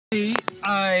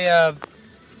I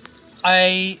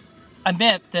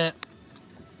admit that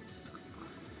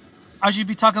I should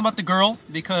be talking about the girl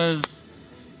because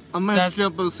I'm gonna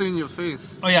double see your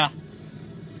face. Oh yeah.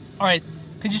 All right.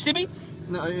 Could you see me?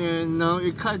 No, no,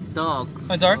 it's kind of dark.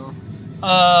 Oh, dark.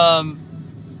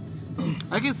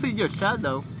 I can see your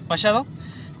shadow. My shadow.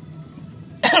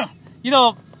 You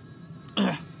know,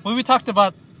 when we talked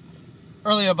about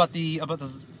earlier about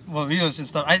this videos and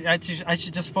stuff, I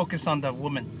should just focus on the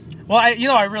woman. Well,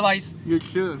 I realize you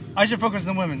should. I should focus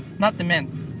on the women, not the men.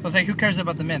 I was like, who cares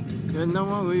about the men? Yeah, no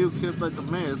one really cares about the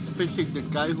men, especially the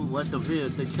guy who watched the video.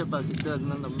 They care about the girl,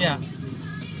 not the men. Yeah.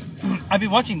 I've been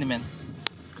watching the men.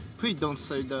 Please don't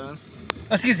say that.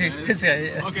 Excuse me.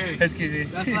 Yeah. Okay. Excuse me.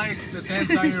 That's like the 10th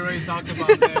time you already talked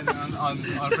about men on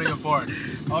freaking porn.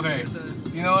 Okay.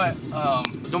 You know what?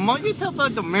 The more you talk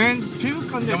about the men, people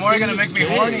come. The more you're gonna make me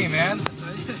horny, man.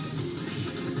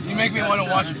 You make me want to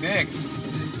watch dicks.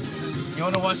 You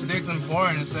want to watch dicks and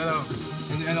porn instead of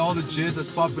and all the jizz that's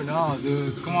popping out,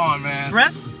 dude. Come on, man.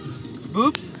 Breast,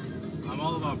 boobs. I'm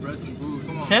all about breast and boobs.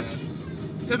 Come on, tits.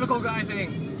 Man. Typical guy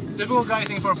thing. Typical guy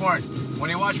thing for porn. When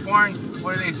they watch porn,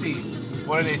 what do they see?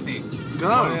 What do they see?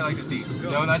 What do they like to see?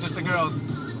 No, not just the girls.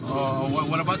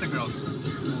 What about the girls?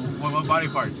 What body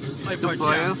parts? The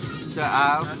breast, the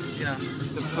ass,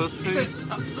 the pussy.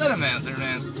 Let him answer,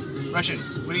 man. Russian,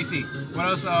 what do you see? What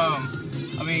else?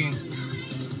 I mean,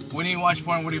 when you watch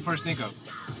porn, what do you first think of?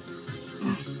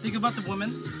 Think about the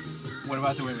women. What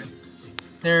about the women?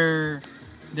 Their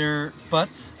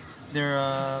butts.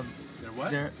 Their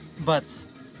what? Their butts,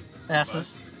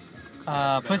 asses,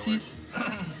 pussies,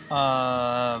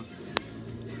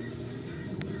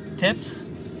 tits,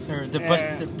 or the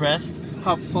breast.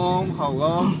 How foam, how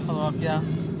long? How long? Yeah.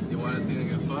 You want to see them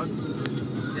get fucked?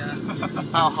 Yeah.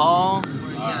 How long?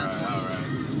 Alright.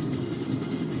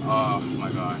 Oh my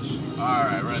gosh.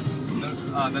 Alright, right.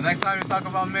 The next time you talk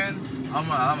about men, I'm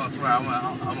gonna swear, I'm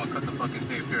gonna cut the fucking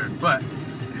tape here. But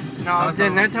no, the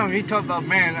next time we talk about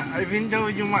men, even though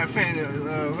you might find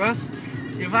Russ,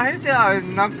 if I hit that,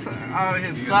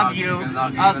 I'll slap you.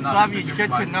 I'll slap you just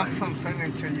to knock something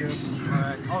into you.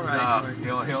 Alright.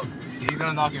 He's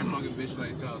gonna knock your fucking bitch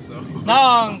lights out. So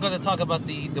now I'm gonna talk about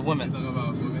the women.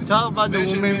 Talk about the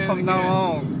woman from now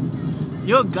on.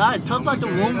 You're a guy. Talk about the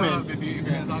woman.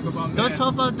 Don't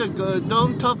talk about the girl.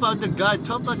 Don't talk about the guy.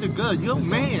 Talk about the girl. You're a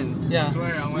man. Yeah.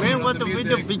 Man, what the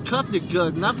video become the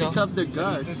girl, not become the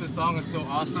guy. Since the song is so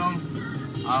awesome,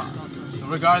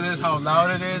 regardless how loud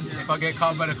it is, if I get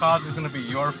caught by the cops, it's gonna be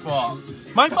your fault.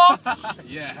 My fault?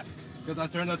 Yeah. Because I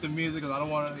turned up the music because I don't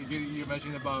want to get you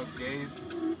mentioning about gays.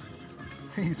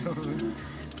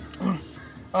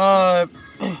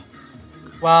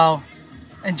 Wow.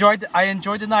 I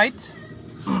enjoyed the night.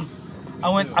 I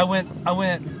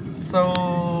went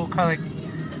so kind of like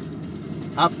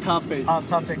off topic, off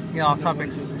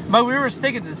topics. But we were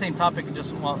sticking to the same topic and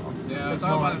just yeah, I was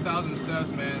talking about 1,000 steps,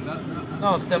 man.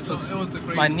 No, steps was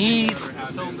my knees.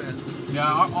 So bad.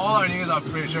 Yeah, all our knees, I'm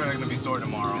pretty sure are gonna be sore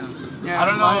tomorrow. Yeah, I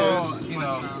don't know, you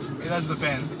know, it just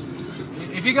depends.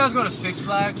 If you guys go to Six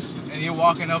Flags and you're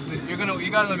walking up, you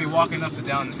guys gonna be walking up the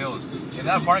down hills. If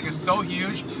that park is so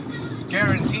huge,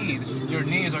 guaranteed your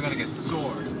knees are gonna get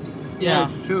sore. Yeah,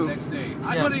 true. Next day,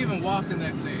 I couldn't even walk the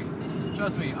next day.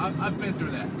 Trust me, I've been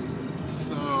through that.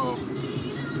 So,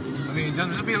 I mean,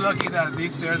 just be lucky that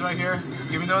these stairs right here,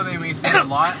 even though they may seem a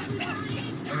lot,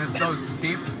 and it's so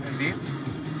steep and deep,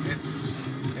 it's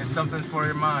something for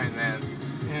your mind, man.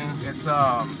 Yeah. It's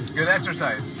good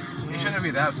exercise. It shouldn't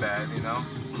be that bad, you know?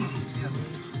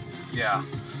 Yeah.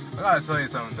 I gotta tell you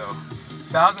something though.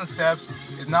 1,000 steps,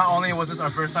 not only was this our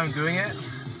first time doing it,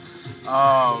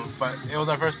 but it was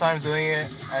our first time doing it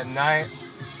at night,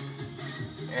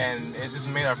 and it just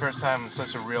made our first time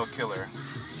such a real killer.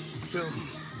 Sure.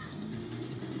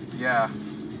 Yeah.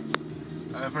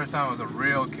 The first time was a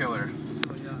real killer.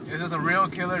 It's just a real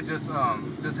killer, just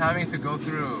having to go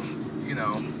through, you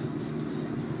know,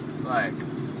 like,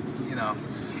 you know,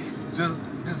 just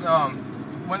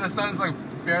when the sun's like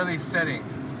barely setting,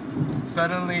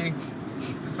 suddenly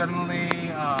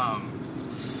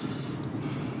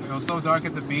it was so dark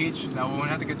at the beach that we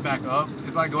had to get back up.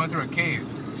 It's like going through a cave.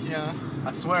 Yeah.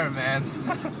 I swear, man.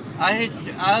 I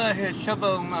had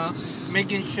trouble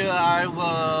making sure I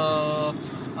was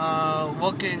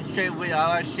walking straight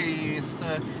without actually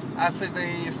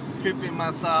accidentally stripping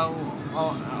myself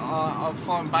or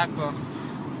falling backward.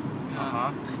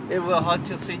 It was hard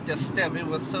to see the step. It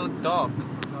was so dark.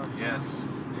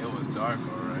 Yes, it was dark.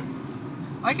 All right.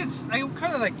 I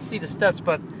kind of like see the steps,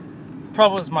 but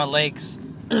problem is my legs.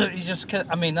 You just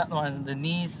I mean, not the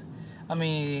knees. I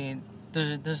mean,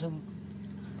 there's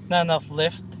not enough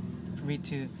lift for me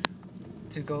to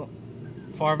go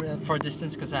far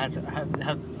distance because I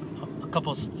had a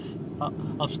couple of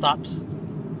stops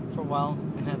for a while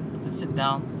and had to sit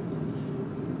down.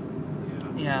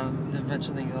 Yeah, and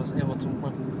eventually I was able to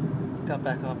work, got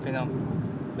back up. You know,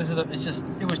 it was just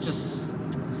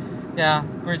yeah,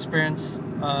 great experience.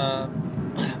 I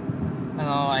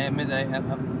know I admit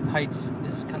heights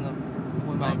is kind of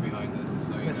with my behind us,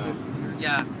 so you know.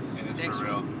 Yeah, And it's thanks for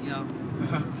real. You know,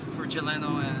 for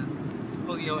Jeleno and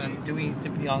Julio and Dewey to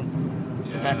be on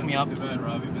to back me up. Too bad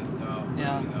Robbie missed out.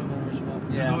 Yeah, You know.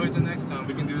 yeah. There's always the next time.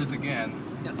 We can do this again.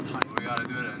 That's tight. We gotta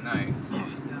do it at night. Yeah.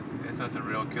 It's such a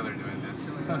real killer doing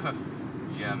this.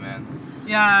 Yeah, man.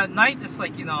 Yeah, night is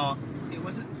like it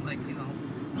wasn't like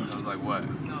I was like, what?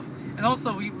 no, and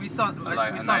also we saw A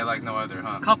night like no other,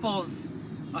 huh? couples.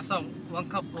 I saw one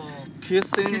couple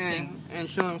Kissing. And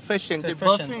showing fishing. They're They're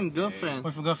fishing. boyfriend, girlfriend.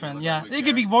 boyfriend girlfriend. Yeah, we it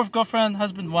could be care. both girlfriend,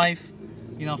 husband, wife.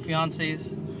 You know,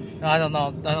 fiancés. I don't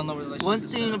know relationships. One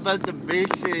thing about the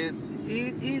beach is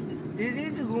it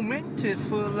is romantic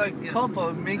for like Yes.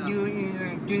 couple, make Yeah.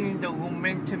 you get in the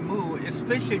romantic mood,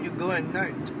 especially you go at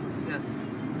night. Yes,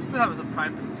 that was a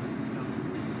privacy.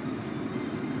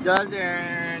 That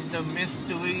and the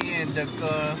mystery and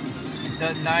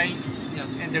the night Yes.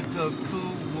 and the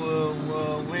cool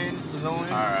wind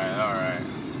blowing. Alright.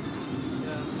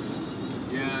 Yeah.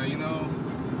 Yeah, you know,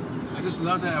 I just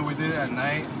love that we did it at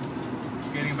night,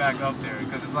 getting back up there,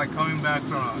 because it's like coming out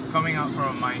from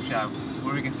a mine shaft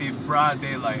where we can see broad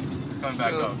daylight. It's coming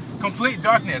back Yeah. up. Complete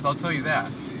darkness, I'll tell you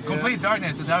that. Complete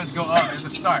darkness just having to go up at the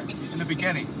start, in the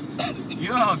beginning. You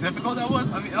know how difficult that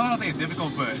was? I mean, I don't want to say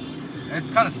difficult, but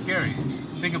it's kind of scary.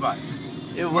 Think about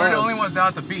it. We're the only ones down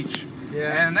at the beach.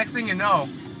 Yeah. And the next thing you know,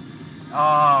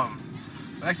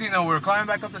 we're climbing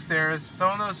back up the stairs.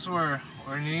 Some of us were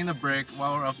needing a break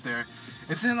while we're up there.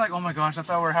 It seemed like, oh my gosh, I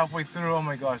thought we were halfway through. Oh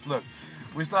my gosh, look,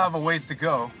 we still have a ways to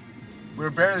go. We're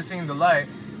barely seeing the light.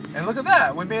 And look at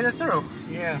that, we made it through.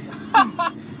 Yeah.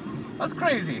 That's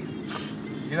crazy.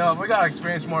 You know, we gotta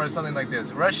experience more of something like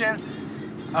this. Russian,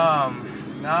 now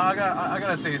I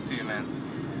gotta say this to you, man.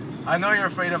 I know you're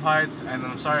afraid of heights, and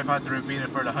I'm sorry if I have to repeat it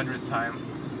for the 100th time,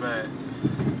 but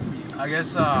I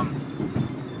guess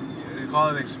you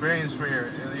call it experience for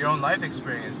your own life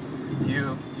experience.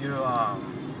 You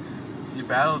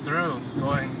battle through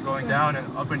going down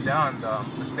and up and down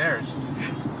the stairs,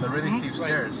 the really steep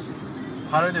stairs.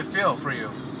 How did it feel for you?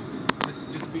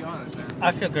 Just be honest, man.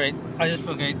 I feel great. I just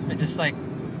feel great. I just like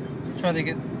trying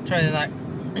to not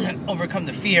overcome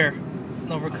the fear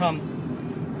and overcome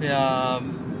the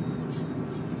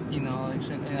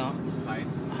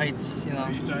heights. You know.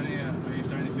 Are you starting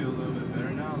to feel a little bit better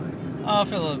now? Like, I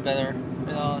feel a little better.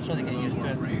 You know, I'm trying to get used to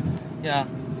it. Yeah.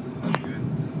 That's good.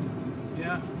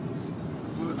 Yeah.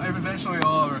 Eventually we'll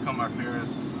all overcome our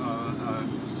fears of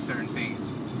certain things.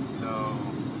 So,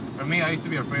 for me, I used to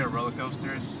be afraid of roller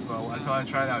coasters, but until I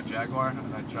tried out Jaguar,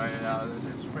 and I tried it out,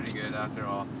 it's pretty good after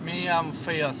all. Me, I'm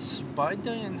afraid of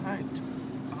spider and height.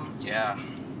 Yeah.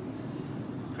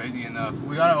 Crazy enough.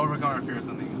 We gotta overcome our fear of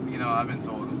something. You know, I've been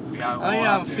told. We all I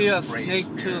am have to fear of embrace snake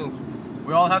fear. too.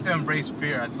 We all have to embrace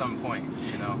fear at some point,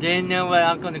 you know. They know when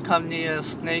I'm gonna come near a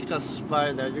snake or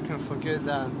spider. You can forget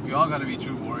that. We all gotta be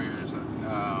true warriors, you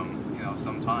know,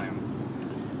 sometime.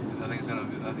 Nothing's gonna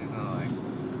like,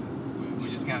 we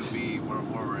just can't be where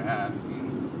we're at. I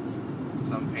mean,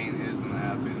 some pain is gonna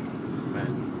happen, but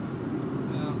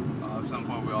at some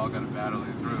point we all gotta battle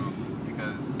it through,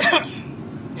 because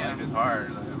life is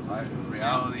hard.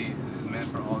 Reality is meant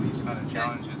for all these kind of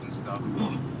challenges and stuff.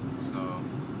 So,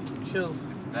 Chill.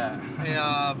 it's that.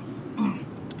 Yeah.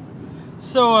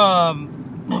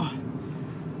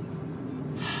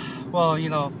 Well, you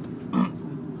know,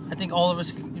 I think all of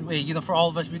us, for all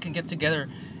of us, we can get together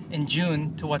in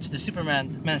June to watch the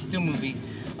Man of Steel movie.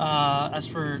 As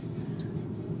for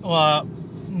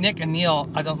Nick and Neil,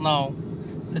 I don't know.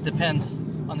 It depends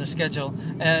on their schedule.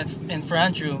 And for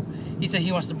Andrew, he said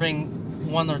he wants to bring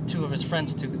one or two of his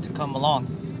friends to come along.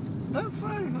 That's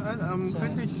fine. I'm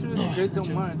pretty sure they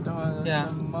don't mind.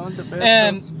 Yeah. The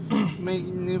And make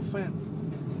new friends.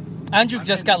 Andrew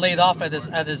just got laid off at his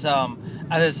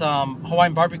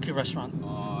Hawaiian barbecue restaurant.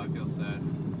 Oh, I feel sad.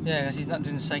 Yeah, because he's not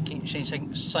doing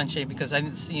sunshade because I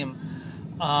didn't see him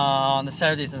on the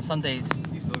Saturdays and Sundays.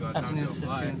 You still got time to Afternoons.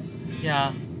 apply.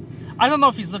 Yeah, I don't know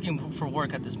if he's looking for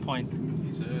work at this point.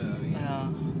 You should. I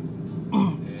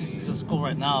mean, He's in school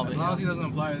right now, but as long as he doesn't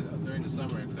apply during the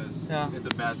summer, because it's a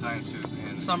bad time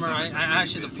to. Summer, I December's really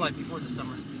should busy. apply before the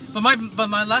summer. But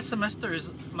my last semester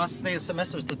is my day of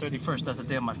semester is the 31st. That's the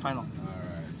day of my final.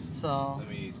 Alright. So Let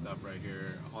me stop right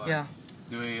here. Hold on. yeah.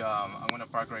 Dewey, I'm gonna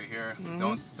park right here.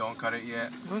 Don't cut it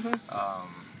yet.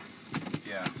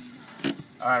 Yeah.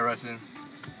 All right, Russian.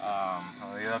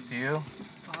 I'll leave it up to you.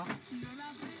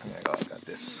 I got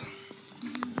this.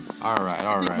 All right.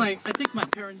 I think my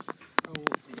parents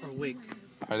are awake.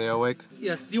 Are they awake?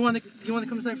 Yes. Do you want to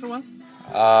come inside for a while?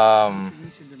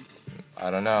 I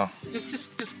don't know.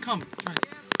 Just come.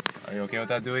 Are you okay with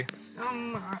that, Dewey?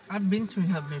 I've been to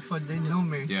here before. They know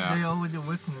me. Yeah. They already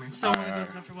welcome me. So we're gonna go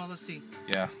inside for a while. Let's see.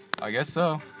 Yeah, I guess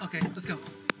so. Okay, let's go.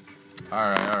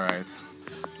 All right.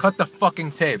 Cut the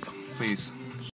fucking tape, please.